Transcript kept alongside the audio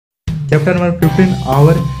Chapter number 15,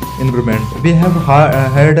 our environment. We have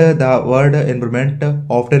heard the word environment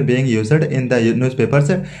often being used in the newspapers,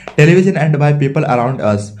 television, and by people around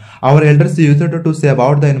us. Our elders used to say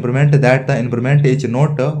about the environment that the environment is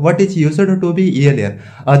not what is used to be earlier.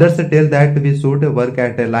 Others tell that we should work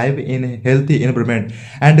at life in a healthy environment.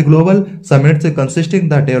 And global summits consisting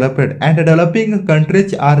the developed and developing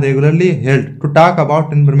countries are regularly held to talk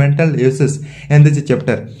about environmental uses in this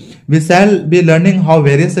chapter. We shall be learning how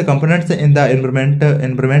various components in the environment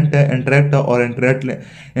interact or interrelated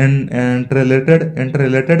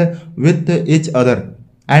with each other,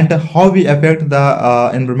 and how we affect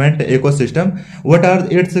the environment ecosystem. What are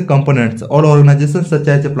its components? All organizations such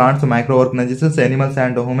as plants, microorganisms, animals,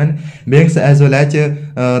 and human beings, as well as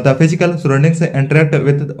the physical surroundings, interact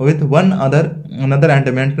with one another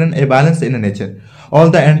and maintain a balance in nature. All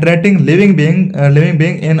the interacting living being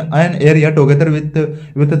in an area together with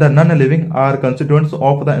the non-living are constituents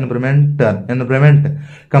of the environment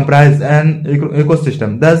comprise an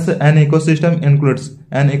ecosystem. Thus, an ecosystem includes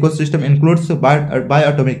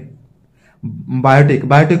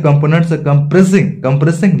biotic components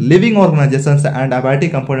compressing living organizations, and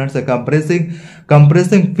abiotic components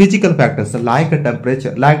compressing physical factors like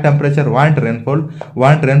temperature, wind,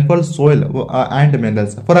 rainfall, soil, and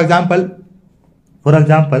minerals. For example,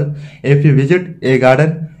 if you visit a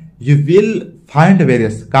garden, you will find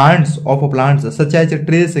various kinds of plants such as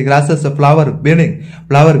trees, grasses, flower-bearing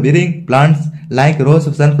plants like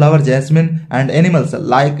rose, sunflower, jasmine, and animals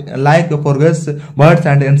like fungus, birds,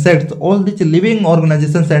 and insects. All these living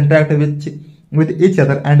organizations interact with each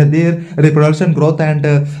other, and their reproduction, growth, and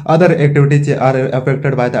other activities are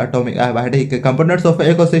affected by the abiotic components of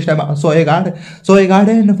ecosystem. So a garden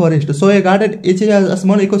forest. So a garden is a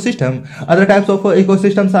small ecosystem. Other types of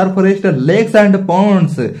ecosystems are forest, lakes, and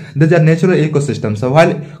ponds. These are natural ecosystems,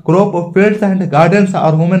 while crop fields and gardens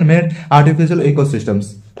are human-made artificial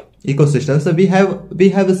ecosystems. We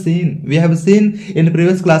have seen in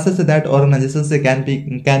previous classes that organizations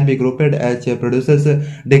can be grouped as producers,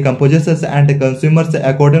 decomposers, and consumers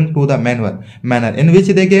according to the manner in which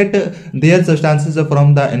they get their substances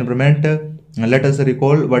from the environment. Let us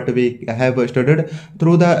recall what we have studied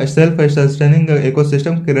through the self-sustaining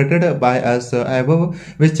ecosystem created by us above,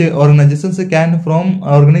 which organizations can from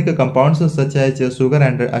organic compounds such as sugar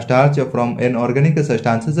and starch from inorganic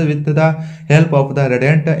substances with the help of the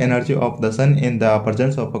radiant energy of the sun in the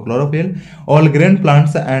presence of chlorophyll. All green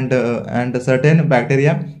plants and certain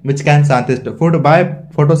bacteria which can synthesize food by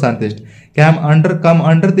photosynthesis come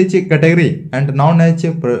under this category and known as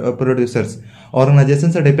producers.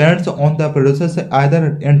 Organizations depends on the producers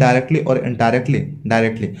either indirectly or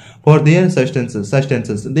directly for their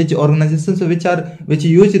sustenance. These organizations which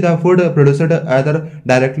use the food produced either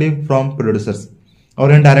directly from producers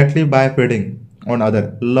or indirectly by feeding on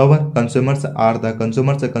other lower consumers are the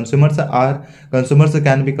consumers. Consumers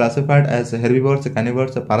can be classified as herbivores,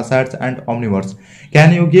 carnivores, parasites, and omnivores.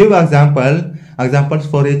 Can you give examples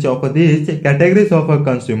for each of these categories of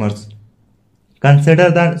consumers? Consider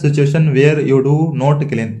the situation where you do not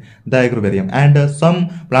clean the aquarium and some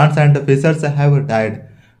plants and fishes have died.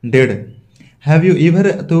 Have you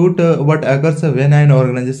ever thought what occurs when an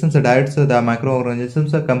organization dies? The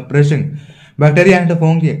microorganisms compressing bacteria and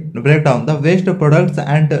fungi break down the waste products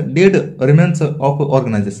and dead remains of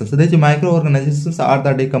organizations. These microorganisms are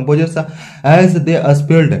the decomposers as they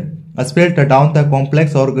split down the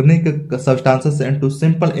complex organic substances into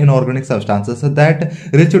simple inorganic substances that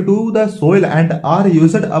reach to the soil and are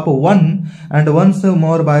used up once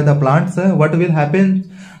more by the plants. What will happen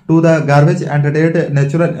to the garbage and dead?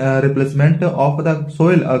 Natural replacement of the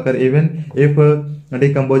soil occur even if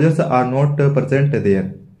decomposers are not present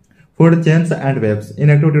there. Food chains and webs. In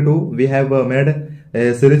activity 2, we have made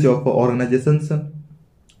a series of organizations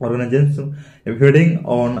feeding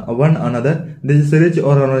on one another. This series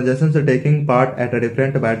or organizations taking part at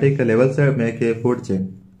different biotic levels make a food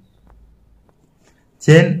chain.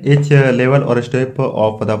 Each level or step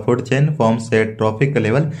of the food chain forms a trophic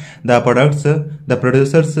level. The produce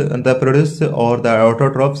or the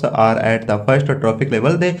autotrophs are at the first trophic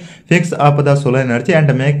level. They fix up the solar energy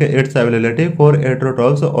and make its availability for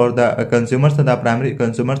heterotrophs or the consumers. The primary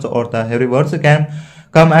consumers or the herbivores can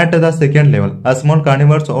come at the second level. A small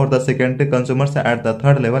carnivores or the secondary consumers at the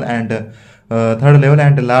third level and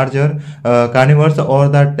larger carnivores or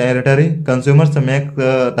the territory consumers make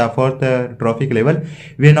the fourth trophic level.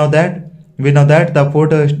 We know that the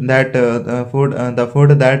food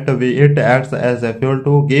that we eat acts as a fuel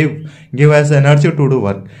to give us energy to do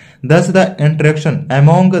work. Thus, the interaction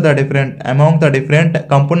among the different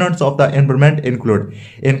components of the environment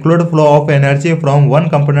include flow of energy from one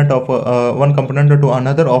component to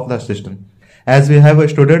another of the system. As we have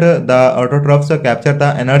studied, the autotrophs capture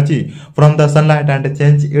the energy from the sunlight and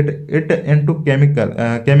change it into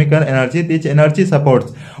chemical energy. This energy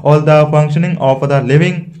supports all the functioning of the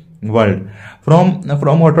living world. From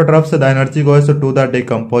autotrophs, the energy goes to the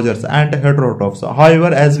decomposers and heterotrophs.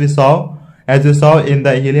 However, as we saw in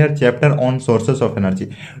the earlier chapter on sources of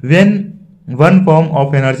energy, when one form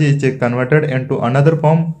of energy is converted into another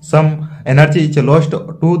form, some energy is lost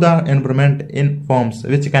to the environment in forms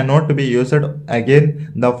which cannot be used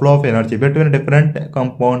again. The flow of energy between different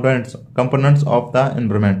components of the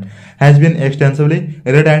environment has been extensively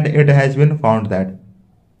read, and it has been found that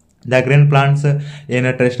the green plants in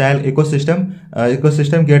a terrestrial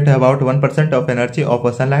ecosystem get about 1% of energy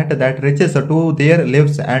of sunlight that reaches to their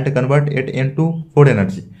leaves and convert it into food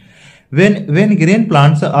energy. When green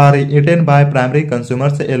plants are eaten by primary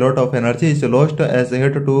consumers, a lot of energy is lost as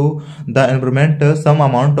hit to the environment. Some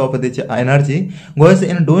amount of this energy goes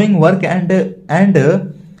in doing work and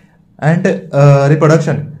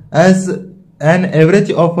reproduction. As an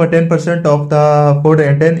average of 10% of the food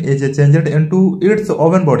eaten is changed into its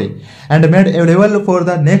own body and made available for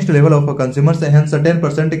the next level of consumers. Hence,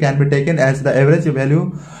 10% can be taken as the average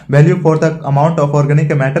value for the amount of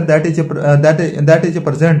organic matter that is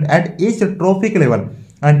present at each trophic level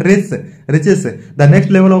and reaches the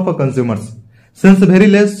next level of consumers. Since very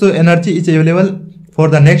less energy is available for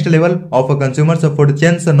the next level of consumers, food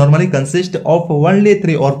chains normally consist of only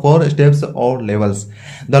 3 or 4 steps or levels.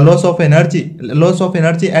 The loss of energy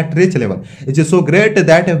at each level is so great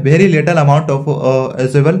that a very little amount of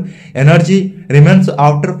usable energy remains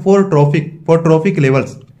after 4 trophic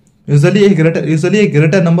levels. Usually a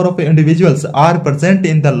greater number of individuals are present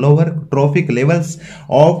in the lower trophic levels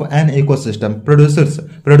of an ecosystem.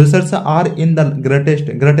 Producers are in the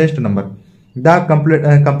greatest number. The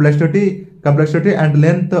complexity and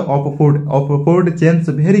length of food chains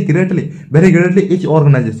very greatly each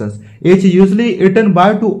organizations. Each usually eaten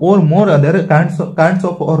by 2 or more other kinds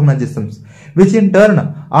of organizations, which in turn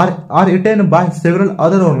are eaten by several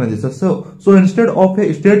other organizations. So instead of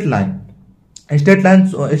a straight line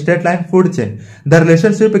food chain, the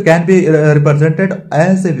relationship can be represented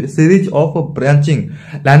as a series of branching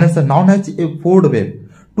lines known as a food web.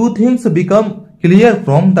 Two things become clear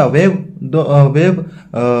from the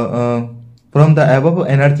from the above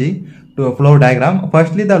energy to flow diagram.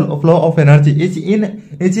 Firstly, the flow of energy is in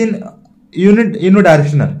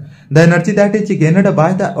unidirectional. The energy that is gained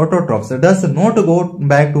by the autotrophs does not go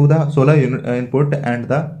back to the solar input and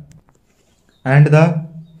the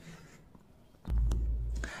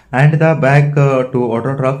back to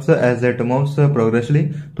autotrophs as it moves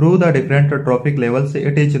progressively through the different trophic levels.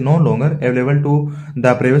 It is no longer available to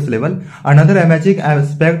the previous level. Another amazing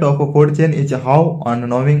aspect of a food chain is how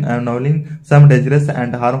unknowingly some dangerous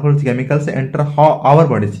and harmful chemicals enter our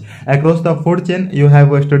bodies. Across the food chain, you have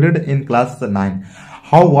studied in class 9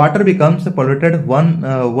 how water becomes polluted. One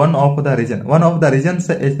of the reasons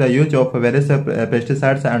is the use of various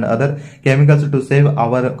pesticides and other chemicals to save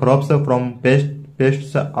our crops from pests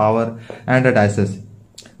and diseases.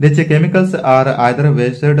 These chemicals are either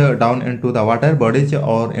wasted down into the water bodies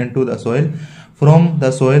or into the soil. From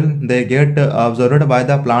the soil, they get absorbed by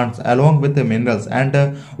the plants along with the minerals and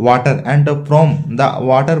water, and from the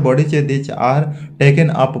water bodies, these are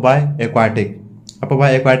taken up by aquatic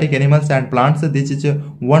animals and plants. This is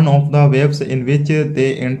one of the ways in which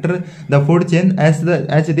they enter the food chain. As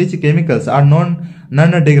these chemicals are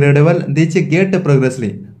non-degradable, these get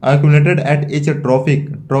progressively accumulated at each trophic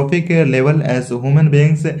level. As human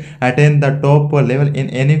beings attain the top level in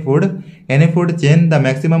any food chain, the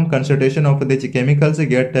maximum concentration of these chemicals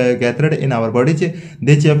get gathered in our bodies.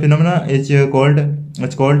 This phenomena is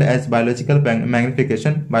called as biological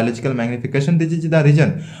magnification. This is the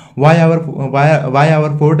reason why our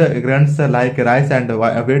food grains like rice and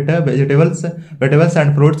wheat, vegetables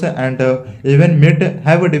and fruits and even meat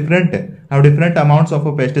have different amounts of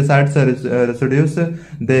pesticides residues.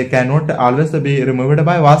 They cannot always be removed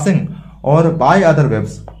by washing or by other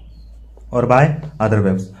ways.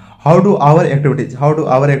 How do our activities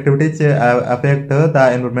affect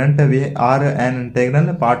the environment? We are an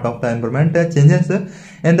integral part of the environment. Changes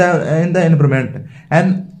in the environment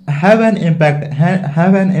and have an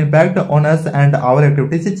impact on us, and our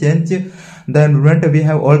activities change the environment. We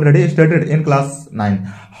have already studied in class 9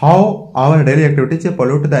 how our daily activities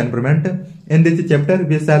pollute the environment. In this chapter,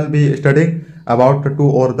 we shall be studying about two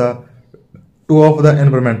of the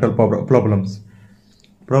environmental problems.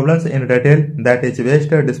 problems in detail, that is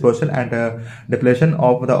waste disposal and depletion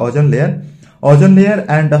of the ozone layer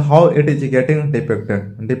and how it is getting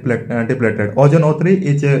depleted. Ozone O3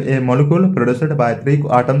 is a molecule produced by 3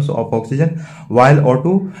 atoms of oxygen, while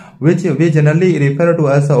O2, which we generally refer to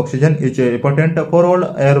as oxygen, is important for all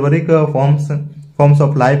aerobic forms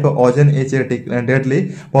of life. Ozone is a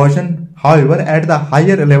deadly poison. However, at the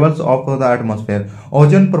higher levels of the atmosphere,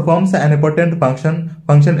 ozone performs an important function.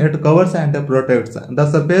 It covers and protects the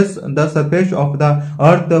surface of the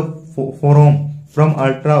earth from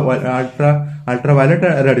ultraviolet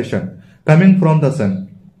radiation coming from the sun.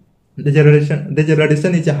 This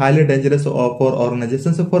radiation is highly dangerous for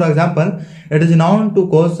organizations. For example, it is known to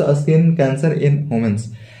cause skin cancer in humans.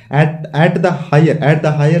 At the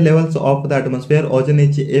higher levels of the atmosphere, ozone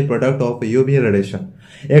is a product of UV radiation.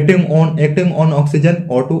 Acting on oxygen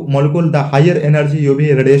O2 molecule, the higher energy UV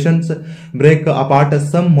radiations break apart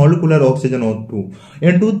some molecular oxygen O2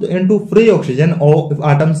 into free oxygen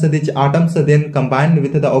atoms. These atoms then combine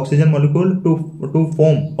with the oxygen molecule to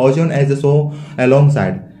form ozone as so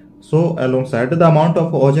alongside. The amount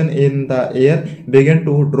of ozone in the air began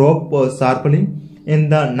to drop sharply in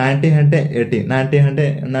the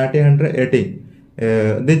 1980.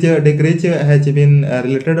 This decrease has been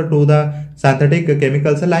related to the synthetic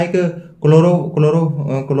chemicals like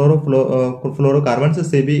chlorofluorocarbons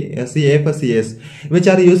CFCs, which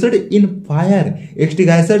are used in fire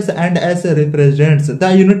extinguishers and as refrigerants.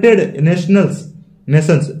 The United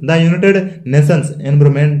Nations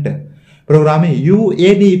Environment Programme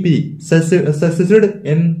UNEP succeeded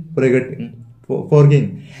in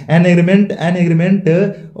forging an agreement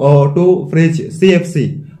to freeze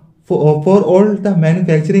CFC for all the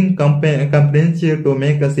manufacturing companies to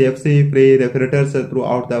make CFC free refrigerators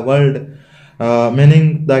throughout the world,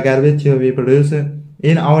 meaning the garbage we produce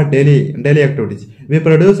in our daily activities. We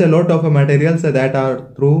produce a lot of materials that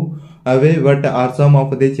are thrown away. What are some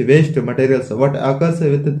of these waste materials? What occurs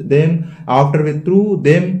with them after we threw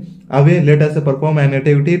them away? Let us perform an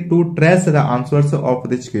activity to trace the answers of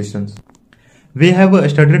these questions. We have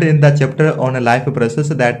studied in the chapter on a life process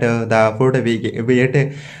that the food we eat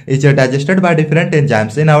is digested by different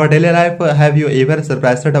enzymes. In our daily life, have you ever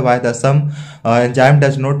surprised by the some enzyme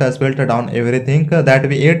does not spell down everything that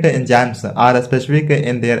we eat? Enzymes are specific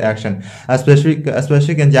in their action. Specific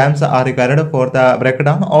enzymes are required for the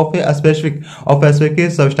breakdown of a specific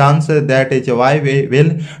substance. That is why we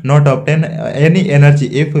will not obtain any energy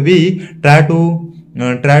if we try to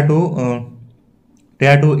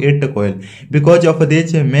eat coal. Because of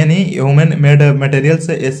this, many human-made materials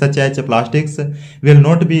such as plastics will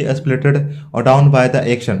not be split down by the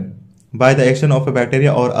action of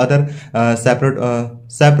bacteria or other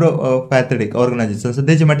saprophytic organisms.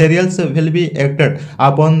 These materials will be acted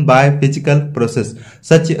upon by physical process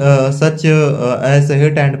such as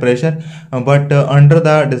heat and pressure, but under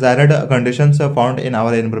the desired conditions found in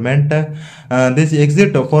our environment, this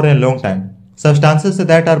exist for a long time. Substances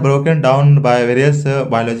that are broken down by various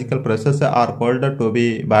biological processes are called to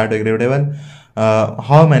be biodegradable.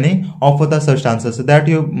 How many of the substances that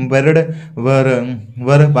you buried were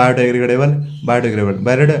biodegradable?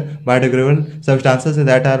 Biodegradable substances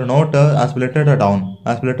that are not split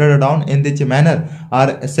down in this manner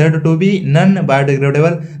are said to be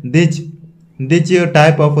non-biodegradable. This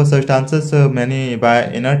type of substances many by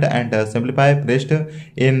inert and simplify placed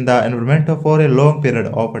in the environment for a long period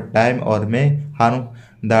of time or may harm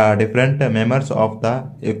the different members of the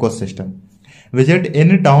ecosystem. Visit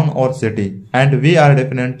any town or city and we are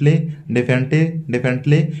definitely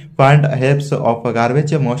find heaps of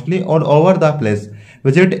garbage mostly all over the place.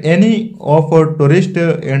 Visit any of tourist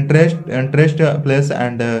interest place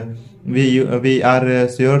and we are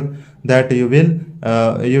sure that you will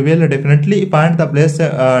definitely find the place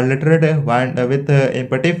littered with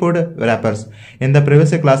empty food wrappers. In the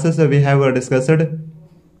previous classes, we have discussed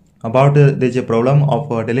about this problem of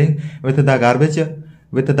dealing with the garbage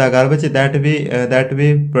that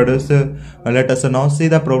we produce. Let us now see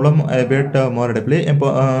the problem a bit more deeply.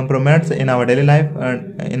 Improvements in our daily life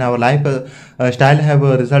in our lifestyle have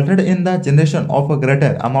resulted in the generation of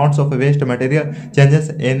greater amounts of waste material. Changes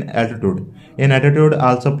in attitude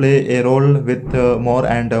also play a role with more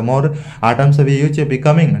and more items we use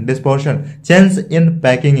becoming disposal. Change in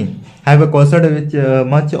packaging have caused which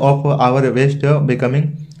much of our waste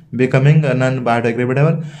becoming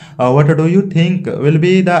non-biodegradable. What do you think will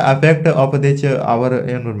be the effect of this our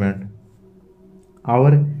environment?